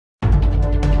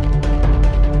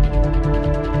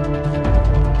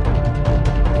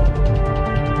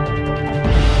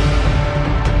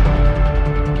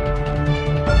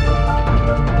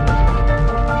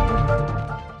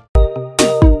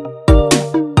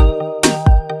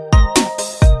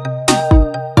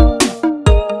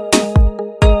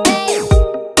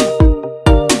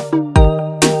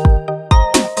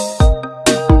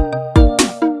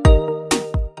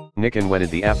Nikon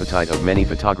whetted the appetite of many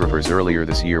photographers earlier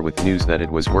this year with news that it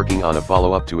was working on a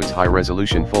follow-up to its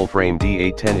high-resolution full-frame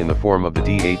D810 in the form of the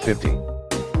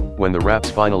D850. When the wraps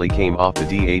finally came off the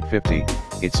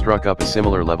D850, it struck up a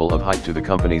similar level of hype to the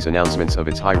company's announcements of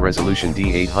its high-resolution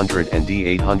D800 and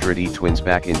D800E twins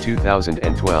back in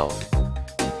 2012.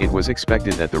 It was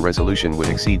expected that the resolution would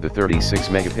exceed the 36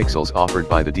 megapixels offered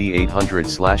by the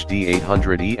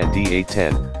D800/D800E and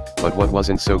D810, but what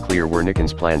wasn't so clear were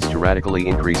Nikon's plans to radically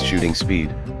increase shooting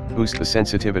speed, boost the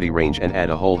sensitivity range and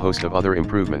add a whole host of other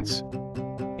improvements.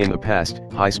 In the past,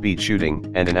 high-speed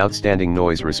shooting and an outstanding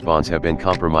noise response have been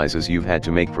compromises you've had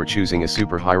to make for choosing a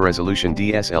super high-resolution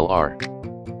DSLR.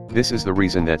 This is the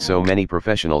reason that so many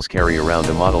professionals carry around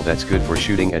a model that's good for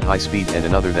shooting at high speed and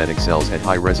another that excels at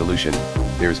high resolution.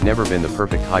 There's never been the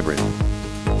perfect hybrid.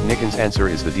 Nikon's answer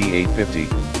is the D850,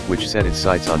 which set its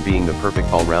sights on being the perfect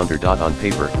all-rounder. On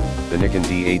paper, the Nikon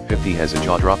D850 has a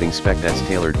jaw-dropping spec that's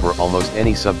tailored for almost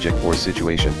any subject or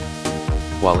situation.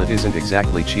 While it isn't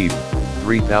exactly cheap,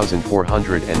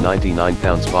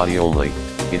 £3,499 body only,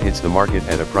 it hits the market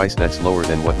at a price that's lower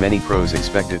than what many pros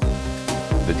expected.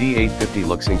 The D850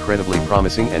 looks incredibly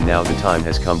promising, and now the time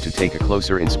has come to take a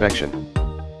closer inspection.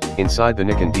 Inside the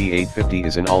Nikon D850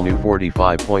 is an all-new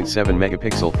 45.7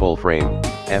 megapixel full-frame,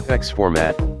 FX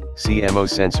format, CMO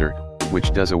sensor,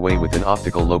 which does away with an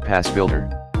optical low-pass filter.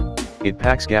 It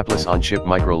packs gapless on-chip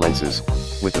micro lenses,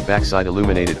 with the backside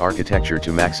illuminated architecture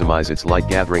to maximize its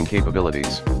light-gathering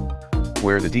capabilities.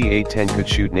 Where the D810 could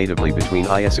shoot natively between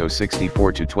ISO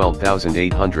 64 to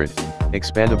 12800,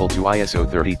 expandable to ISO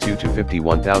 32 to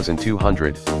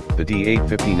 51200, the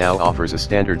D850 now offers a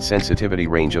standard sensitivity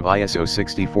range of ISO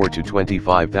 64 to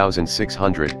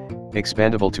 25600,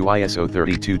 expandable to ISO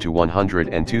 32 to 100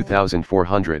 and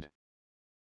 2400.